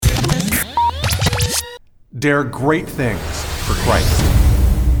Dare great things for Christ.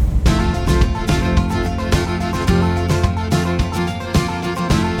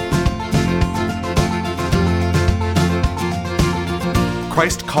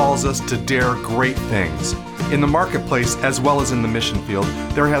 Christ calls us to dare great things. In the marketplace, as well as in the mission field,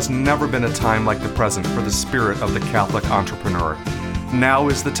 there has never been a time like the present for the spirit of the Catholic entrepreneur. Now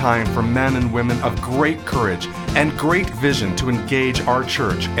is the time for men and women of great courage and great vision to engage our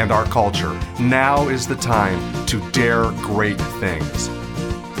church and our culture. Now is the time to dare great things.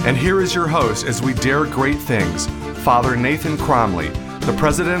 And here is your host as we dare great things, Father Nathan Cromley, the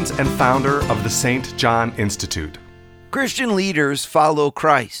president and founder of the St. John Institute. Christian leaders follow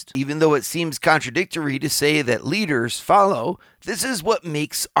Christ. Even though it seems contradictory to say that leaders follow, this is what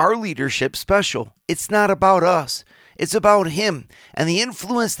makes our leadership special. It's not about us. It's about Him and the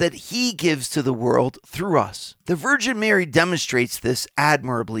influence that He gives to the world through us. The Virgin Mary demonstrates this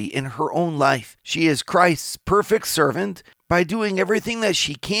admirably in her own life. She is Christ's perfect servant by doing everything that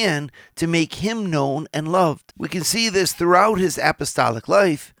she can to make Him known and loved. We can see this throughout His apostolic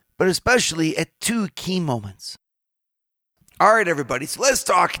life, but especially at two key moments. All right, everybody, so let's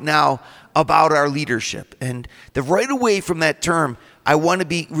talk now about our leadership. And right away from that term, I want to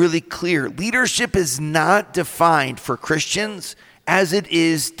be really clear. Leadership is not defined for Christians as it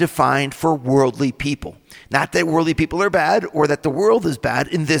is defined for worldly people. Not that worldly people are bad or that the world is bad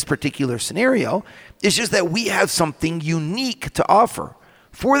in this particular scenario. It's just that we have something unique to offer.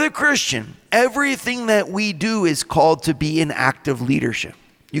 For the Christian, everything that we do is called to be an act of leadership.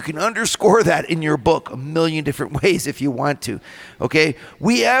 You can underscore that in your book a million different ways if you want to, okay?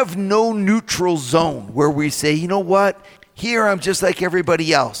 We have no neutral zone where we say, you know what? Here I'm just like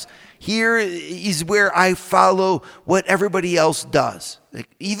everybody else. Here is where I follow what everybody else does. Like,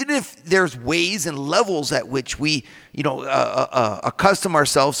 even if there's ways and levels at which we, accustom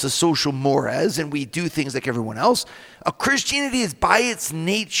ourselves to social mores and we do things like everyone else, Christianity is by its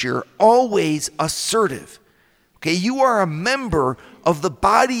nature always assertive. Okay, you are a member of the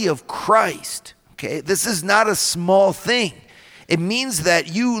body of Christ. Okay, this is not a small thing. It means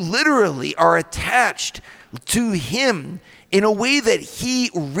that you literally are attached to Him in a way that He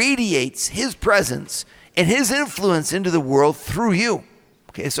radiates His presence and His influence into the world through you.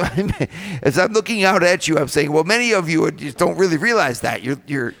 Okay, so as I'm looking out at you, I'm saying, well, many of you just don't really realize that.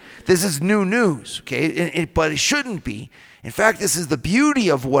 This is new news, okay? But it shouldn't be. In fact, this is the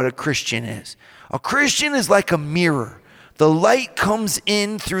beauty of what a Christian is. A Christian is like a mirror. The light comes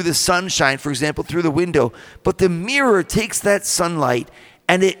in through the sunshine, for example, through the window, but the mirror takes that sunlight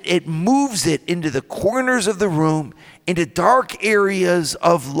and it moves it into the corners of the room, into dark areas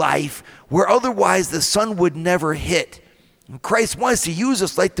of life where otherwise the sun would never hit. And Christ wants to use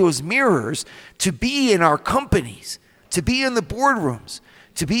us like those mirrors to be in our companies, to be in the boardrooms,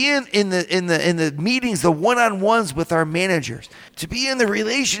 to be in the meetings, the one-on-ones with our managers, to be in the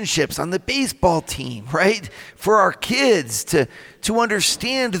relationships on the baseball team, right? For our kids, to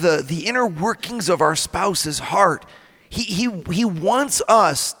understand the inner workings of our spouse's heart. He wants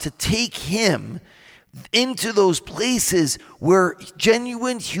us to take Him into those places where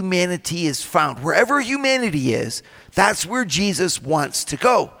genuine humanity is found. Wherever humanity is, that's where Jesus wants to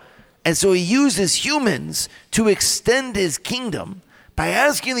go. And so He uses humans to extend His kingdom by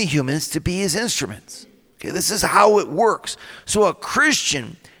asking the humans to be His instruments. Okay, this is how it works. So a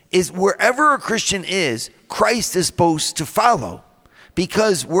Christian is, wherever a Christian is, Christ is supposed to follow.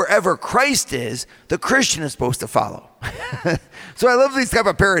 Because wherever Christ is, the Christian is supposed to follow. So I love these type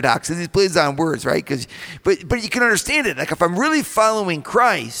of paradoxes, these plays on words, right? But you can understand it. Like if I'm really following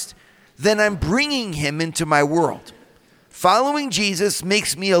Christ, then I'm bringing Him into my world. Following Jesus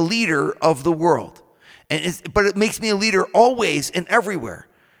makes me a leader of the world. But it makes me a leader always and everywhere.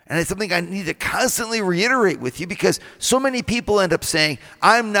 And it's something I need to constantly reiterate with you because so many people end up saying,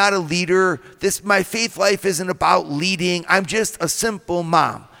 I'm not a leader. My faith life isn't about leading. I'm just a simple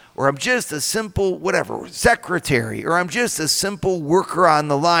mom, or I'm just a simple secretary, or I'm just a simple worker on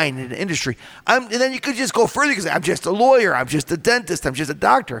the line in the industry. And then you could just go further because I'm just a lawyer. I'm just a dentist. I'm just a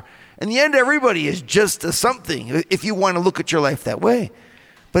doctor. In the end, everybody is just a something if you want to look at your life that way.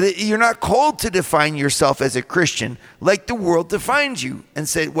 But you're not called to define yourself as a Christian like the world defines you and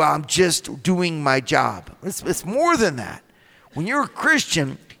say, well, I'm just doing my job. It's more than that. When you're a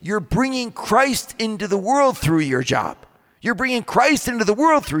Christian, you're bringing Christ into the world through your job. You're bringing Christ into the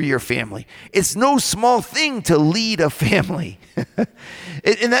world through your family. It's no small thing to lead a family.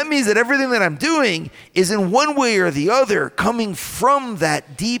 And that means that everything that I'm doing is in one way or the other coming from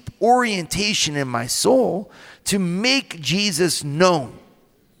that deep orientation in my soul to make Jesus known,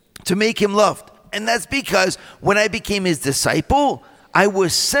 to make Him loved. And that's because when I became His disciple, I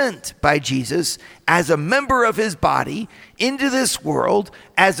was sent by Jesus as a member of his body into this world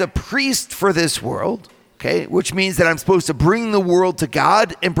as a priest for this world, okay, which means that I'm supposed to bring the world to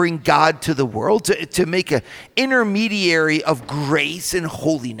God and bring God to the world, to make an intermediary of grace and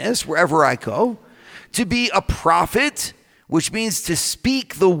holiness wherever I go, to be a prophet, which means to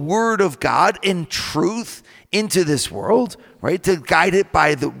speak the word of God in truth into this world, right, to guide it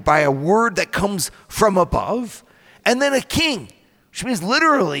by a word that comes from above, and then a king, which means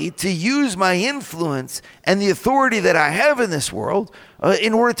literally to use my influence and the authority that I have in this world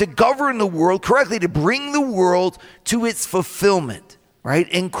in order to govern the world correctly, to bring the world to its fulfillment, right,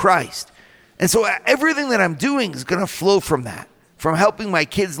 in Christ. And so everything that I'm doing is going to flow from that, from helping my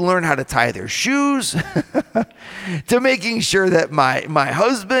kids learn how to tie their shoes to making sure that my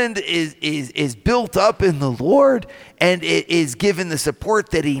husband is built up in the Lord and is given the support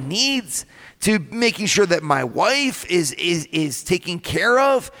that he needs, to making sure that my wife is taken care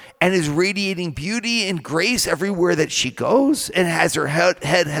of and is radiating beauty and grace everywhere that she goes and has her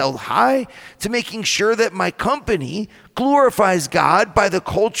head held high, to making sure that my company glorifies God by the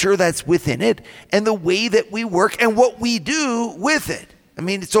culture that's within it and the way that we work and what we do with it. I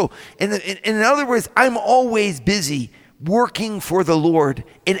mean, so in other words, I'm always busy working for the Lord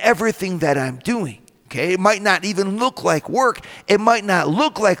in everything that I'm doing. Okay, it might not even look like work. It might not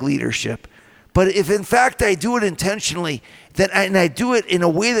look like leadership. But if in fact I do it intentionally, and I do it in a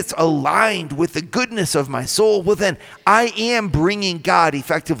way that's aligned with the goodness of my soul, well then I am bringing God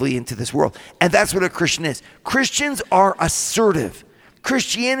effectively into this world. And that's what a Christian is. Christians are assertive.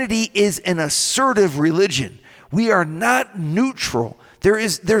 Christianity is an assertive religion. We are not neutral.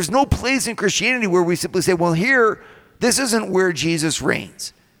 There's no place in Christianity where we simply say, well, here, this isn't where Jesus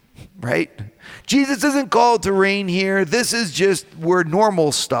reigns, right? Jesus isn't called to reign here. This is just where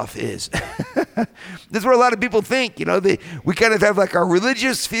normal stuff is. This is what a lot of people think. We kind of have like our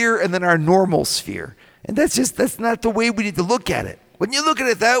religious sphere and then our normal sphere. And that's not the way we need to look at it. When you look at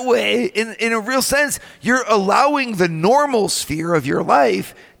it that way, in a real sense, you're allowing the normal sphere of your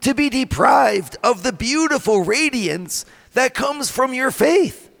life to be deprived of the beautiful radiance that comes from your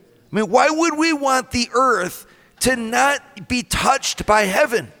faith. I mean, why would we want the earth to not be touched by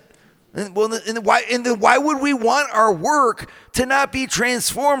heaven? And why would we want our work to not be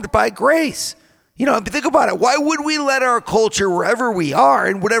transformed by grace? Think about it. Why would we let our culture, wherever we are,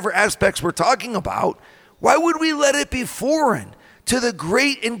 in whatever aspects we're talking about, why would we let it be foreign to the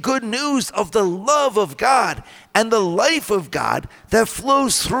great and good news of the love of God and the life of God that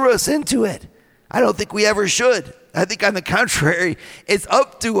flows through us into it? I don't think we ever should. I think on the contrary, it's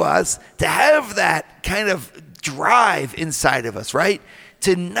up to us to have that kind of drive inside of us, right?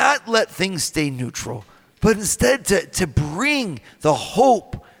 To not let things stay neutral, but instead to bring the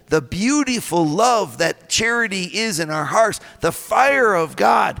hope, the beautiful love that charity is in our hearts, the fire of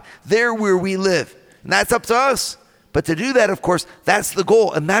God there where we live. And that's up to us. But to do that, of course, that's the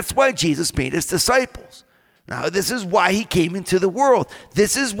goal. And that's why Jesus made his disciples. Now, this is why he came into the world.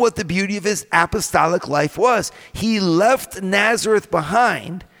 This is what the beauty of his apostolic life was. He left Nazareth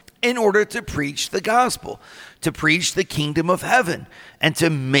behind in order to preach the gospel, to preach the kingdom of heaven, and to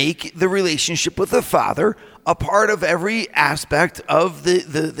make the relationship with the Father a part of every aspect of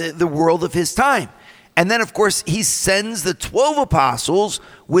the world of his time. And then, of course, he sends the 12 apostles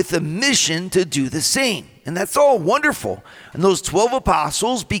with a mission to do the same. And that's all wonderful. And those 12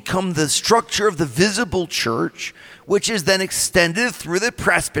 apostles become the structure of the visible church, which is then extended through the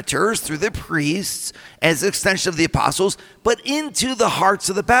presbyters, through the priests, as an extension of the apostles, but into the hearts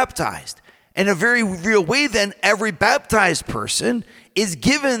of the baptized. In a very real way, then, every baptized person is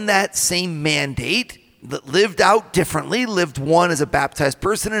given that same mandate, that lived out differently, lived one as a baptized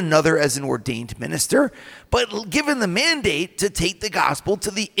person, another as an ordained minister, but given the mandate to take the gospel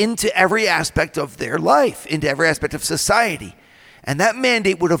into every aspect of their life, into every aspect of society. And that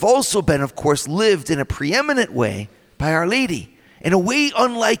mandate would have also been, of course, lived in a preeminent way by Our Lady, in a way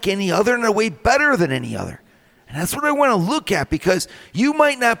unlike any other, in a way better than any other. And that's what I want to look at, because you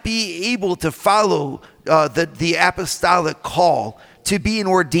might not be able to follow the apostolic call to be an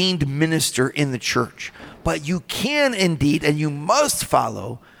ordained minister in the church. But you can indeed, and you must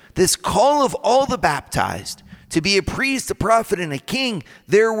follow this call of all the baptized to be a priest, a prophet, and a king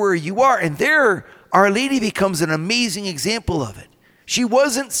there where you are. And there, Our Lady becomes an amazing example of it. She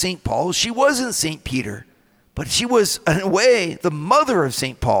wasn't St. Paul, she wasn't St. Peter, but she was, in a way, the mother of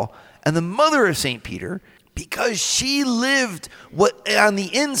St. Paul and the mother of St. Peter, because she lived what on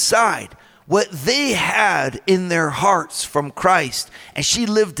the inside, what they had in their hearts from Christ, and she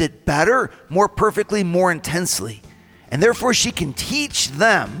lived it better, more perfectly, more intensely. And therefore she can teach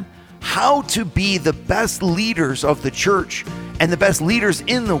them how to be the best leaders of the church and the best leaders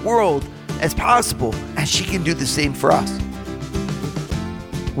in the world as possible, and she can do the same for us.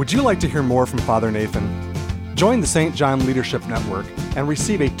 Would you like to hear more from Father Nathan? Join the St. John Leadership Network and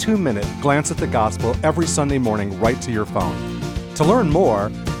receive a 2-minute glance at the gospel every Sunday morning right to your phone. To learn more,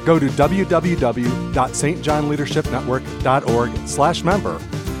 go to www.stjohnleadershipnetwork.org/member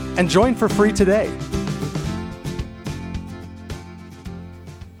and join for free today.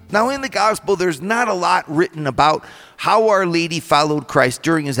 Now, in the gospel, there's not a lot written about how Our Lady followed Christ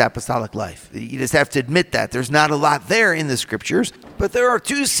during his apostolic life. You just have to admit that. There's not a lot there in the scriptures, but there are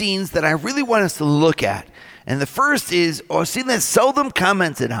 2 scenes that I really want us to look at. And the first is a scene that's seldom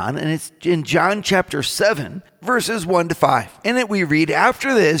commented on, and it's in John chapter 7, verses 1 to 5. In it we read,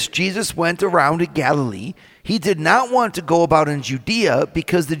 "After this, Jesus went around in Galilee. He did not want to go about in Judea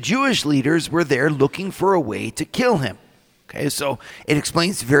because the Jewish leaders were there looking for a way to kill him." Okay, so it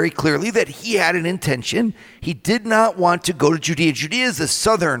explains very clearly that he had an intention. He did not want to go to Judea. Judea is the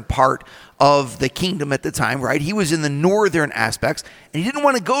southern part of the kingdom at the time, right? He was in the northern aspects, and he didn't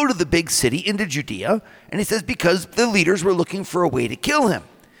want to go to the big city, into Judea. And he says because the leaders were looking for a way to kill him.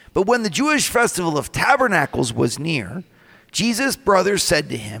 But when the Jewish festival of tabernacles was near, Jesus' brothers said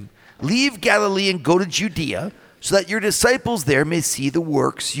to him, "Leave Galilee and go to Judea, so that your disciples there may see the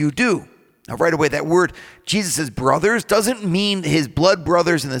works you do." Now, right away, that word, Jesus' brothers, doesn't mean his blood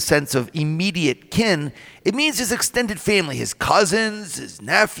brothers in the sense of immediate kin. It means his extended family, his cousins, his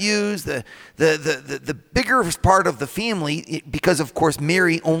nephews, the bigger part of the family, because, of course,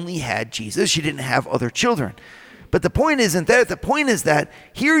 Mary only had Jesus. She didn't have other children. But the point isn't that. The point is that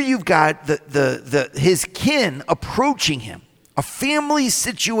here you've got his kin approaching him, a family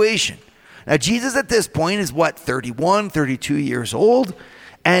situation. Now, Jesus at this point is, 31, 32 years old?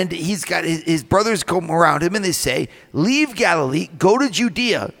 And he's got his brothers come around him and they say, "Leave Galilee, go to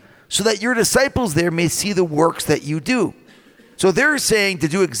Judea, so that your disciples there may see the works that you do." So they're saying to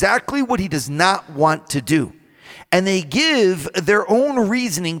do exactly what he does not want to do. And they give their own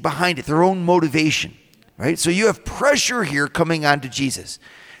reasoning behind it, their own motivation, right? So you have pressure here coming onto Jesus.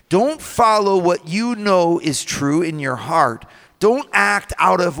 Don't follow what you know is true in your heart. Don't act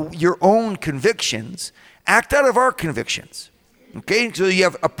out of your own convictions. Act out of our convictions. Okay, so you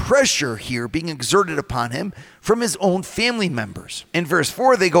have a pressure here being exerted upon him from his own family members. In verse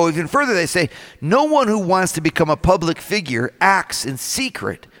 4, they go even further. They say, "No one who wants to become a public figure acts in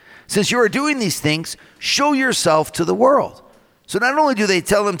secret. Since you are doing these things, show yourself to the world." So not only do they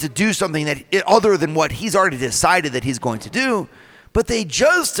tell him to do something that other than what he's already decided that he's going to do, but they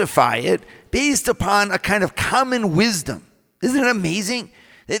justify it based upon a kind of common wisdom. Isn't it amazing?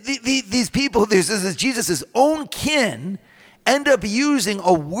 These people, this is Jesus' own kin, end up using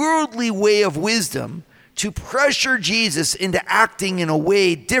a worldly way of wisdom to pressure Jesus into acting in a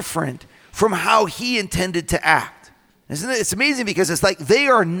way different from how he intended to act. Isn't it? It's amazing because it's like they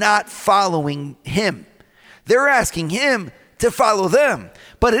are not following him. They're asking him to follow them.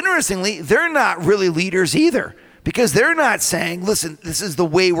 But interestingly, they're not really leaders either, because they're not saying, "Listen, this is the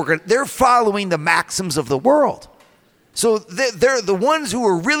way we're going to," they're following the maxims of the world. So they're the ones who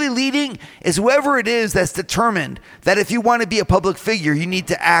are really leading is whoever it is that's determined that if you want to be a public figure, you need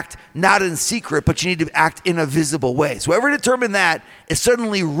to act not in secret, but you need to act in a visible way. So whoever determined that is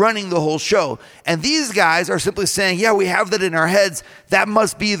suddenly running the whole show. And these guys are simply saying, yeah, we have that in our heads. That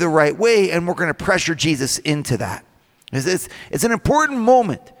must be the right way, and we're going to pressure Jesus into that. It's an important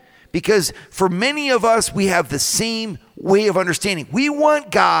moment because for many of us, we have the same way of understanding. We want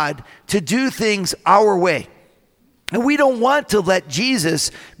God to do things our way. And we don't want to let Jesus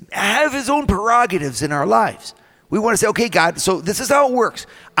have his own prerogatives in our lives. We want to say, okay, God, so this is how it works.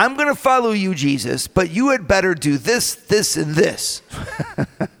 I'm going to follow you, Jesus, but you had better do this, this, and this.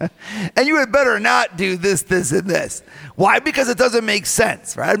 And you had better not do this, this, and this. Why? Because it doesn't make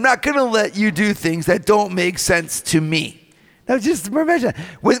sense, right? I'm not going to let you do things that don't make sense to me. Now, just imagine,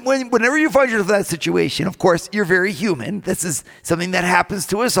 whenever you find yourself in that situation, of course, you're very human. This is something that happens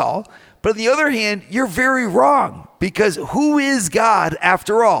to us all. But on the other hand, you're very wrong, because who is God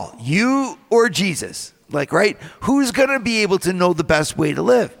after all? You or Jesus? Like, right? Who's going to be able to know the best way to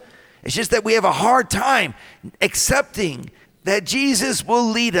live? It's just that we have a hard time accepting that Jesus will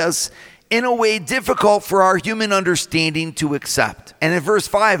lead us in a way difficult for our human understanding to accept. And in verse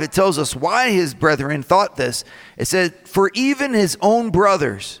 5, it tells us why his brethren thought this. It said, "For even his own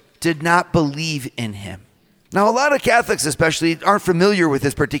brothers did not believe in him." Now, a lot of Catholics especially aren't familiar with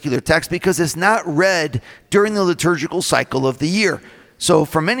this particular text because it's not read during the liturgical cycle of the year. So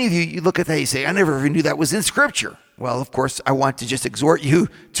for many of you, you look at that, you say, I never even knew that was in Scripture. Well, of course, I want to just exhort you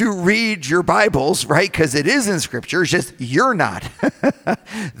to read your Bibles, right? Because it is in Scripture. It's just you're not.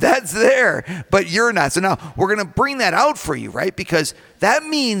 That's there, but you're not. So now we're going to bring that out for you, right? Because that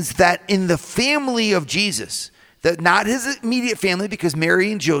means that in the family of Jesus, that not his immediate family, because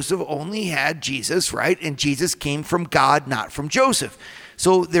Mary and Joseph only had Jesus, right? And Jesus came from God, not from Joseph.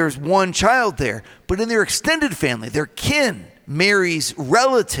 So there's one child there. But in their extended family, their kin, Mary's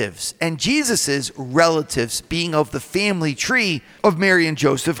relatives and Jesus's relatives being of the family tree of Mary and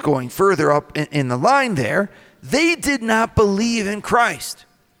Joseph going further up in the line there, they did not believe in Christ.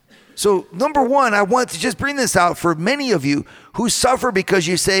 So number one, I want to just bring this out for many of you who suffer because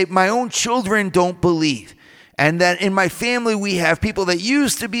you say, my own children don't believe. And that in my family, we have people that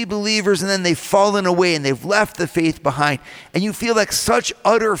used to be believers and then they've fallen away and they've left the faith behind. And you feel like such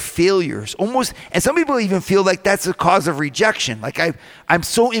utter failures almost. And some people even feel like that's a cause of rejection. Like I'm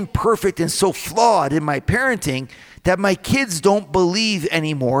so imperfect and so flawed in my parenting that my kids don't believe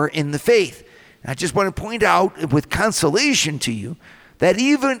anymore in the faith. And I just want to point out with consolation to you that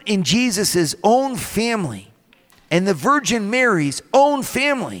even in Jesus's own family and the Virgin Mary's own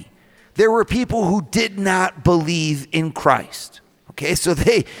family, there were people who did not believe in Christ. Okay, so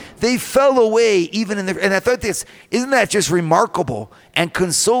they fell away even in and I thought isn't that just remarkable and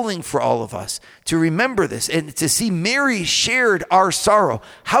consoling for all of us to remember this and to see Mary shared our sorrow.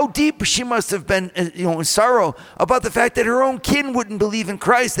 How deep she must have been, in sorrow about the fact that her own kin wouldn't believe in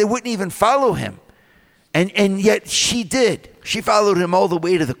Christ. They wouldn't even follow him. And yet she did. She followed him all the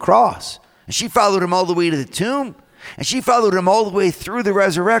way to the cross. And she followed him all the way to the tomb. And she followed him all the way through the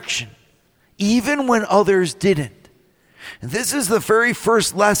resurrection, even when others didn't. And this is the very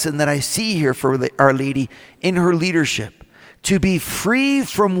first lesson that I see here for Our Lady in her leadership, to be free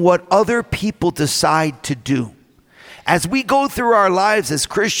from what other people decide to do. As we go through our lives as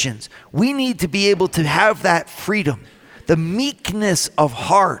Christians, we need to be able to have that freedom, the meekness of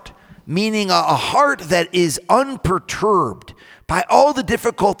heart, meaning a heart that is unperturbed by all the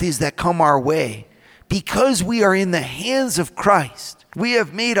difficulties that come our way, because we are in the hands of Christ. We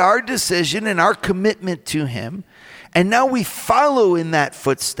have made our decision and our commitment to him, and now we follow in that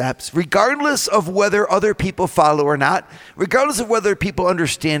footsteps, regardless of whether other people follow or not, regardless of whether people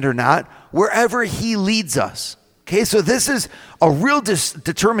understand or not, wherever he leads us. Okay, so this is a real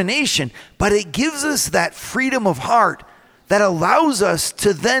determination, but it gives us that freedom of heart that allows us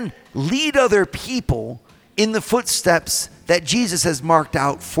to then lead other people in the footsteps that Jesus has marked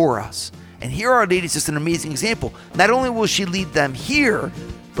out for us. And here Our Lady is just an amazing example. Not only will she lead them here,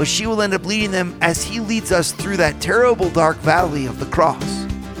 but she will end up leading them as he leads us through that terrible dark valley of the cross.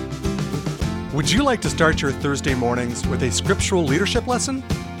 Would you like to start your Thursday mornings with a scriptural leadership lesson?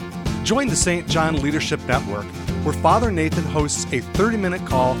 Join the St. John Leadership Network, where Father Nathan hosts a 30-minute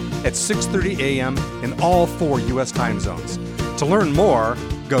call at 6:30 a.m. in all 4 U.S. time zones. To learn more,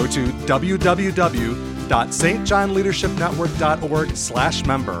 go to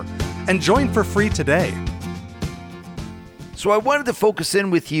www.stjohnleadershipnetwork.org/member. and join for free today. So I wanted to focus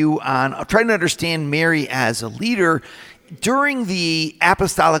in with you on trying to understand Mary as a leader during the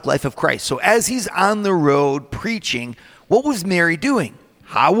apostolic life of Christ. So as he's on the road preaching, what was Mary doing?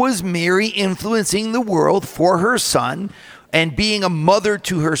 How was Mary influencing the world for her son and being a mother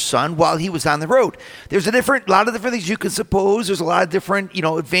to her son while he was on the road? There's a lot of different things you can suppose. There's a lot of different,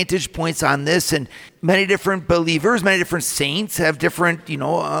 advantage points on this, and many different believers, many different saints have different,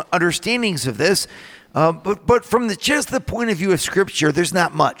 understandings of this. But from just the point of view of Scripture, there's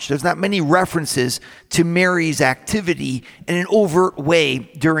not much. There's not many references to Mary's activity in an overt way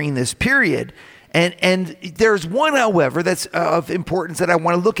during this period. And there's one, however, that's of importance that I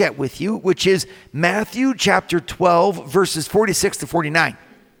want to look at with you, which is Matthew chapter 12, verses 46 to 49.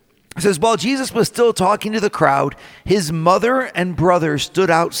 It says, while Jesus was still talking to the crowd, his mother and brothers stood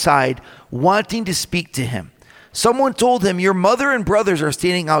outside wanting to speak to him. Someone told him, your mother and brothers are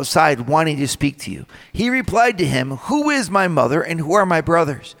standing outside wanting to speak to you. He replied to him, who is my mother and who are my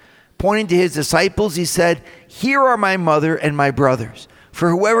brothers? Pointing to his disciples, he said, here are my mother and my brothers. For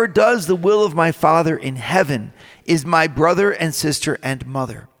whoever does the will of my Father in heaven is my brother and sister and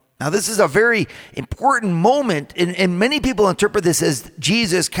mother. Now, this is a very important moment, and many people interpret this as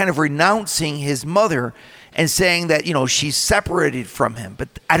Jesus kind of renouncing his mother and saying that, she's separated from him. But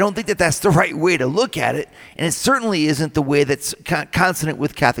I don't think that that's the right way to look at it, and it certainly isn't the way that's consonant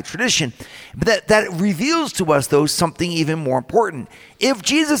with Catholic tradition. But that reveals to us, though, something even more important. If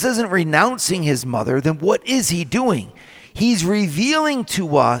Jesus isn't renouncing his mother, then what is he doing? He's revealing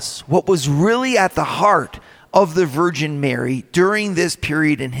to us what was really at the heart of the Virgin Mary during this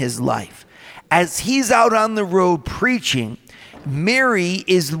period in his life. As he's out on the road preaching, Mary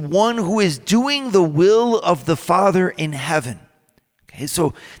is one who is doing the will of the Father in heaven. Okay,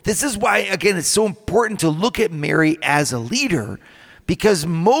 so this is why, again, it's so important to look at Mary as a leader, because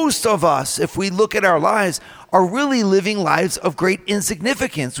most of us, if we look at our lives, are really living lives of great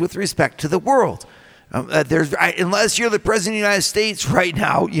insignificance with respect to the world. Unless you're the president of the United States right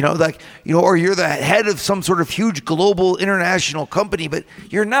now, or you're the head of some sort of huge global international company, but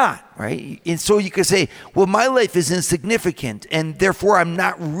you're not, right? And so you could say, well, my life is insignificant, and therefore I'm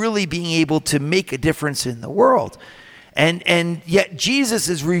not really being able to make a difference in the world. And yet Jesus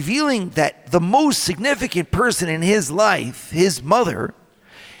is revealing that the most significant person in his life, his mother,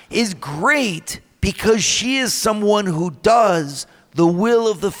 is great because she is someone who does the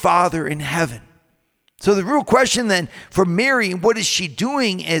will of the Father in heaven. So the real question then for Mary, what is she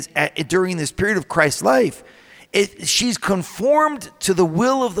doing during this period of Christ's life? She's conformed to the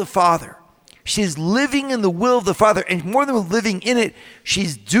will of the Father. She's living in the will of the Father, and more than living in it,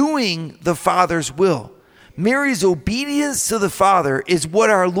 she's doing the Father's will. Mary's obedience to the Father is what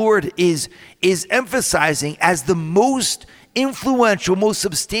our Lord is emphasizing as the most influential, most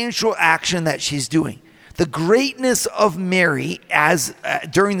substantial action that she's doing. The greatness of Mary as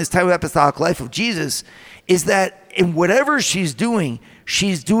during this time of apostolic life of Jesus is that in whatever she's doing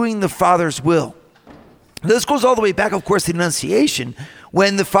the Father's will. This goes all the way back, of course, to the Annunciation,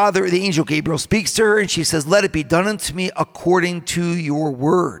 when the angel Gabriel speaks to her and she says, "Let it be done unto me according to your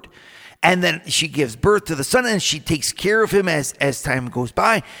word." And then she gives birth to the Son, and she takes care of him as time goes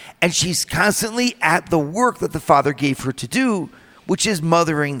by. And she's constantly at the work that the Father gave her to do, which is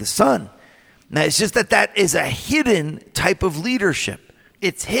mothering the Son. Now, it's just that is a hidden type of leadership.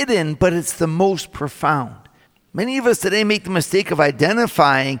 It's hidden, but it's the most profound. Many of us today make the mistake of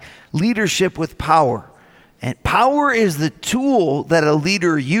identifying leadership with power. And power is the tool that a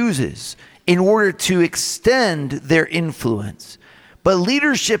leader uses in order to extend their influence. But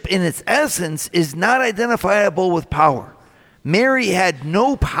leadership in its essence is not identifiable with power. Mary had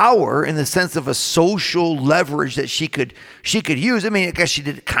no power in the sense of a social leverage that she could use. I mean, I guess she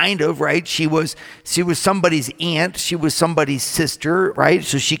did kind of, right? She was somebody's aunt, she was somebody's sister, right?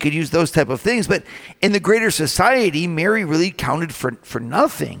 So she could use those type of things. But in the greater society, Mary really counted for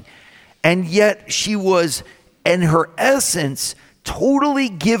nothing. And yet she was, in her essence, totally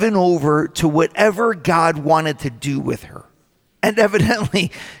given over to whatever God wanted to do with her. And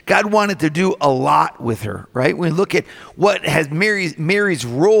evidently, God wanted to do a lot with her, right? When we look at what has Mary's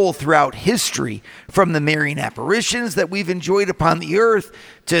role throughout history, from the Marian apparitions that we've enjoyed upon the earth,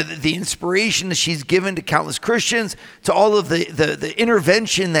 to the inspiration that she's given to countless Christians, to all of the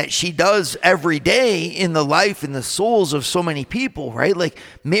intervention that she does every day in the life and the souls of so many people, right? Like,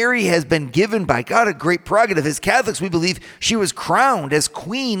 Mary has been given by God a great prerogative. As Catholics, we believe she was crowned as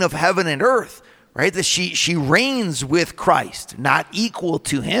Queen of heaven and earth. Right, that she reigns with Christ, not equal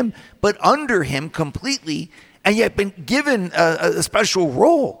to him, but under him completely, and yet been given a special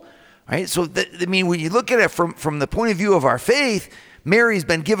role. Right, so when you look at it from the point of view of our faith, Mary's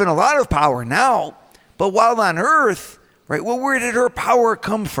been given a lot of power now, but while on earth, right, well, where did her power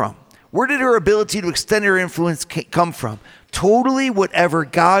come from? Where did her ability to extend her influence come from? Totally whatever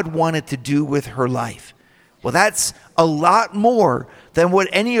God wanted to do with her life. Well, that's a lot more than what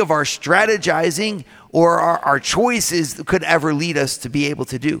any of our strategizing or our choices could ever lead us to be able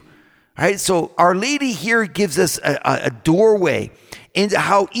to do. All right, so Our Lady here gives us a doorway into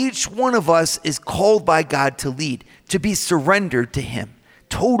how each one of us is called by God to lead, to be surrendered to him.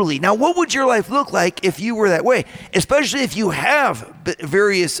 Totally. Now, what would your life look like if you were that way? Especially if you have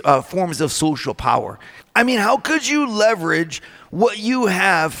various forms of social power. I mean, how could you leverage what you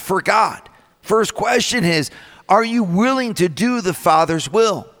have for God? First question is, are you willing to do the Father's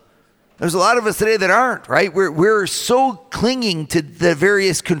will? There's a lot of us today that aren't, right? We're so clinging to the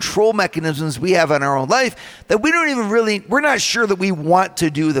various control mechanisms we have in our own life that we're not sure that we want to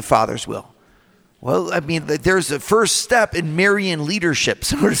do the Father's will. Well, I mean, there's a first step in Marian leadership,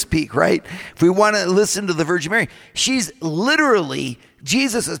 so to speak, right? If we want to listen to the Virgin Mary, she's literally,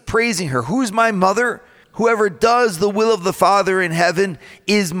 Jesus is praising her. Who's my mother? Whoever does the will of the Father in heaven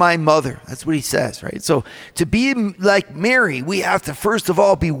is my mother. That's what he says, right? So to be like Mary, we have to first of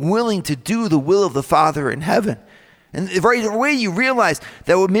all be willing to do the will of the Father in heaven. And right away you realize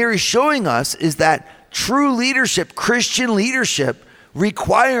that what Mary's showing us is that true leadership, Christian leadership,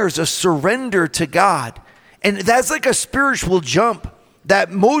 requires a surrender to God. And that's like a spiritual jump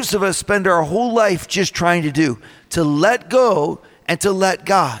that most of us spend our whole life just trying to do, to let go and to let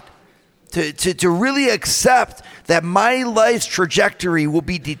God. To really accept that my life's trajectory will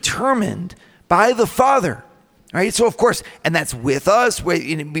be determined by the Father. Right? So, of course, and that's with us.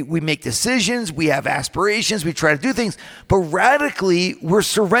 We make decisions, we have aspirations, we try to do things, but radically, we're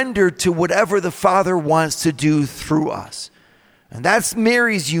surrendered to whatever the Father wants to do through us. And that's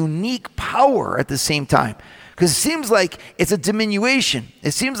Mary's unique power at the same time. Because it seems like it's a diminution.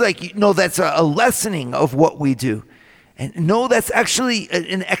 It seems like, that's a lessening of what we do. And no, that's actually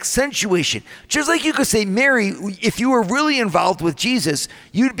an accentuation. Just like you could say, Mary, if you were really involved with Jesus,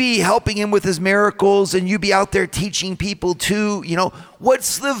 you'd be helping him with his miracles and you'd be out there teaching people too.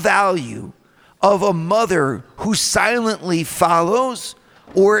 What's the value of a mother who silently follows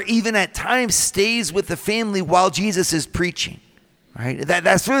or even at times stays with the family while Jesus is preaching? Right?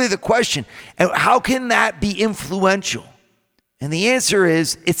 That's really the question. And how can that be influential? And the answer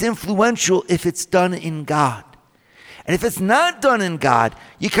is, it's influential if it's done in God. And if it's not done in God,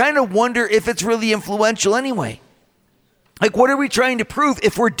 you kind of wonder if it's really influential anyway. Like, what are we trying to prove?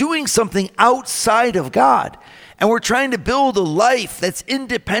 If we're doing something outside of God and we're trying to build a life that's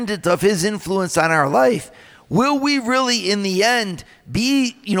independent of his influence on our life, will we really, in the end,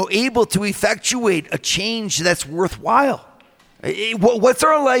 be, able to effectuate a change that's worthwhile? What's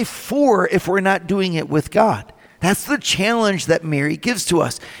our life for if we're not doing it with God? That's the challenge that Mary gives to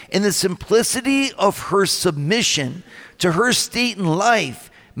us. In the simplicity of her submission to her state in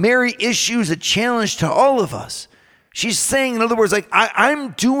life, Mary issues a challenge to all of us. She's saying, in other words, like,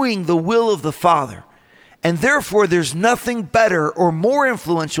 I'm doing the will of the Father, and therefore there's nothing better or more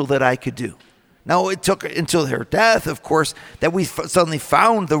influential that I could do. Now, it took until her death, of course, that we suddenly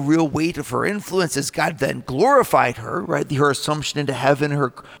found the real weight of her influence as God then glorified her, right? Her assumption into heaven,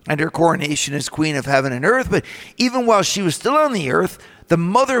 and her coronation as queen of heaven and earth. But even while she was still on the earth, the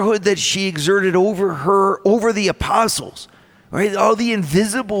motherhood that she exerted over the apostles, right? All the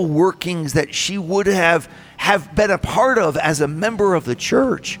invisible workings that she would have been a part of as a member of the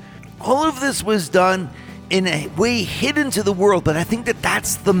church. All of this was done in a way hidden to the world, but I think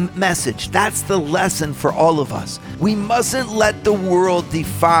that's the message. That's the lesson for all of us. We mustn't let the world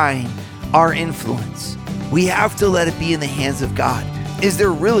define our influence. We have to let it be in the hands of God. Is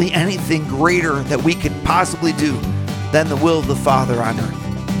there really anything greater that we could possibly do than the will of the Father on earth?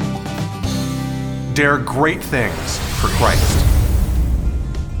 Dare great things for Christ.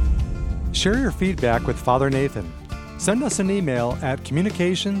 Share your feedback with Father Nathan. Send us an email at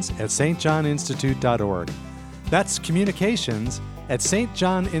communications@stjohninstitute.org. That's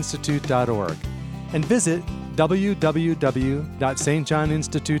communications@stjohninstitute.org. And visit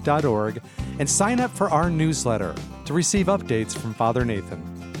www.stjohninstitute.org and sign up for our newsletter to receive updates from Father Nathan.